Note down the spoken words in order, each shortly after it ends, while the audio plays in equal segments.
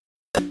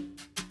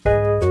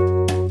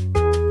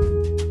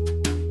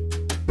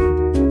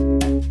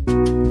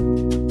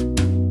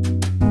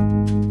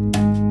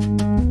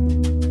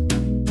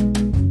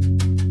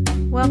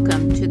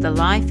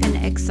Life in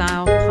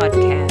Exile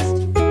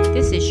podcast.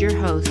 This is your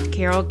host,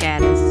 Carol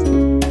Gaddis.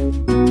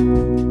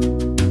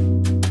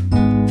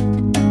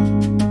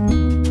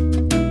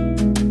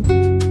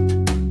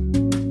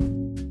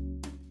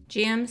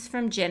 Gems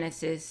from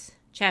Genesis,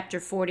 chapter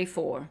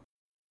 44.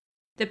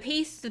 The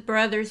peace the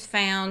brothers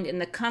found in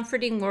the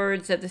comforting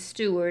words of the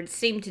steward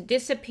seemed to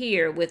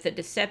disappear with the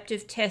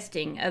deceptive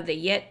testing of the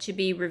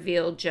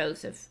yet-to-be-revealed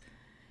Joseph.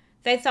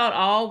 They thought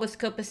all was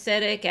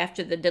copacetic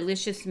after the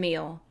delicious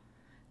meal.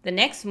 The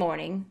next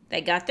morning,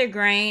 they got their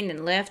grain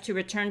and left to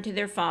return to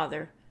their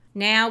father,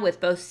 now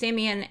with both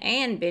Simeon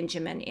and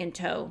Benjamin in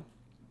tow.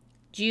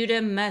 Judah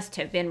must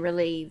have been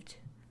relieved.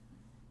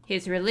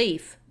 His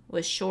relief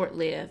was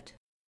short-lived.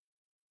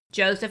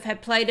 Joseph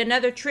had played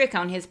another trick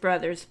on his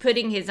brothers,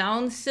 putting his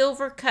own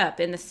silver cup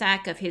in the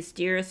sack of his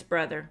dearest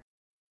brother.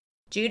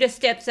 Judah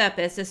steps up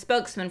as the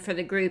spokesman for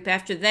the group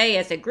after they,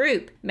 as a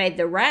group, made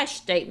the rash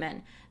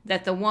statement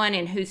that the one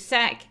in whose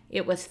sack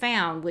it was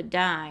found would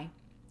die.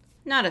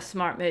 Not a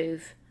smart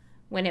move,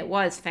 when it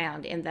was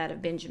found in that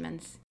of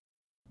Benjamin's.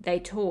 They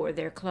tore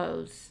their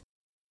clothes.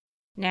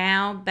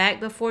 Now,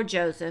 back before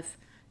Joseph,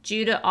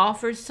 Judah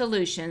offers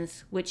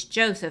solutions which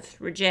Joseph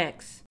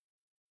rejects.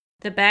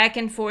 The back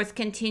and forth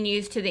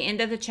continues to the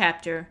end of the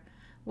chapter,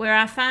 where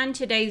I find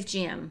today's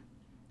gem.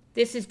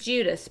 This is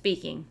Judah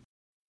speaking.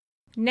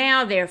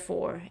 Now,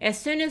 therefore, as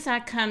soon as I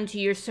come to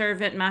your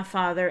servant my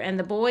father, and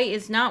the boy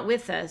is not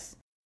with us,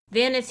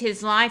 then as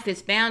his life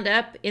is bound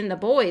up in the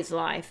boy's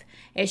life,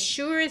 as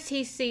sure as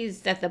he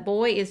sees that the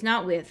boy is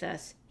not with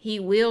us, he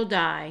will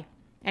die,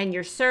 and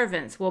your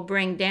servants will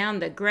bring down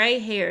the gray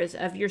hairs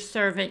of your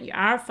servant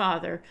our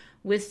father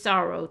with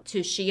sorrow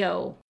to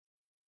Sheol.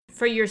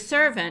 For your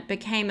servant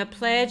became a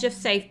pledge of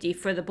safety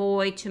for the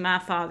boy to my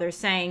father,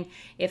 saying,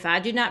 If I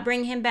do not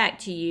bring him back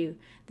to you,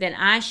 then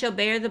I shall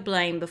bear the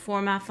blame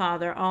before my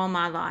father all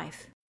my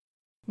life.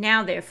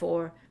 Now,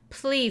 therefore,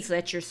 please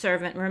let your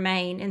servant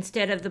remain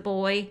instead of the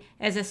boy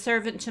as a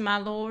servant to my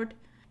Lord,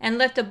 and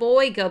let the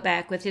boy go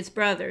back with his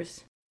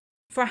brothers.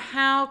 For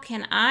how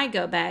can I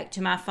go back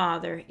to my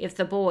father if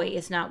the boy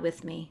is not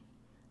with me?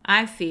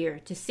 I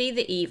fear to see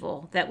the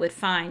evil that would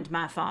find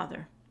my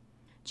father.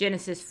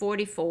 Genesis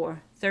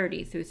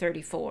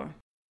 44:30-34.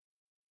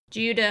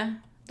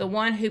 Judah, the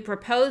one who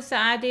proposed the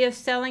idea of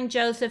selling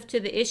Joseph to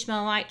the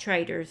Ishmaelite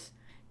traders,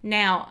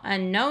 now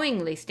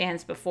unknowingly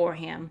stands before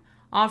him,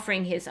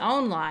 offering his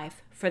own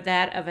life for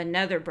that of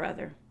another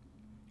brother.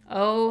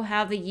 Oh,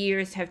 how the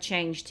years have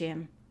changed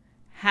him,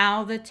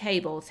 how the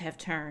tables have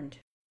turned.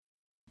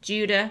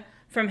 Judah,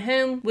 from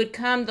whom would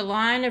come the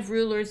line of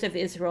rulers of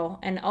Israel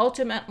and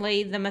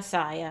ultimately the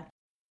Messiah,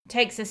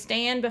 takes a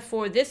stand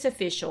before this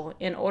official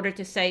in order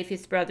to save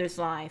his brother's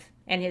life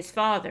and his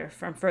father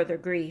from further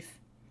grief.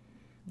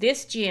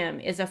 This gem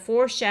is a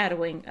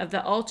foreshadowing of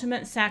the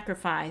ultimate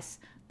sacrifice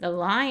the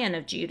Lion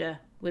of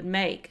Judah would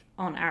make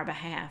on our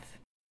behalf.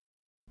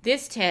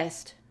 This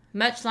test,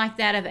 much like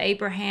that of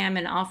Abraham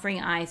in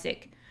offering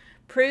Isaac,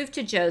 proved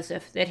to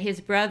Joseph that his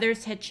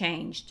brothers had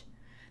changed.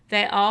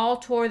 They all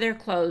tore their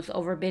clothes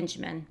over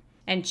Benjamin,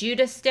 and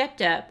Judah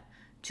stepped up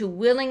to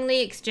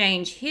willingly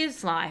exchange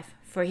his life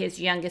for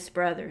his youngest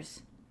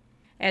brother's.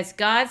 As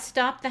God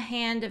stopped the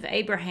hand of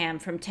Abraham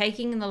from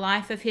taking the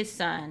life of his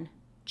son,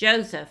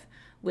 Joseph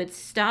would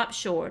stop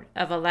short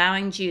of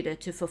allowing Judah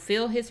to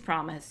fulfill his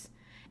promise,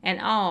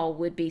 and all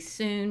would be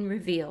soon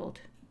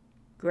revealed.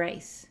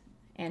 Grace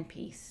and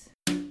peace.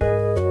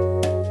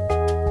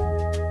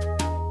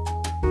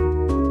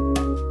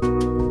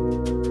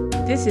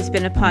 This has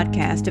been a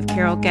podcast of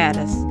Carol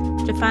Gaddis.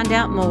 To find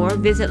out more,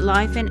 visit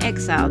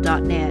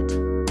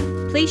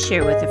lifeinexile.net. Please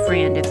share with a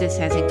friend if this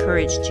has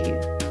encouraged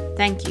you.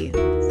 Thank you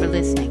for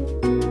listening.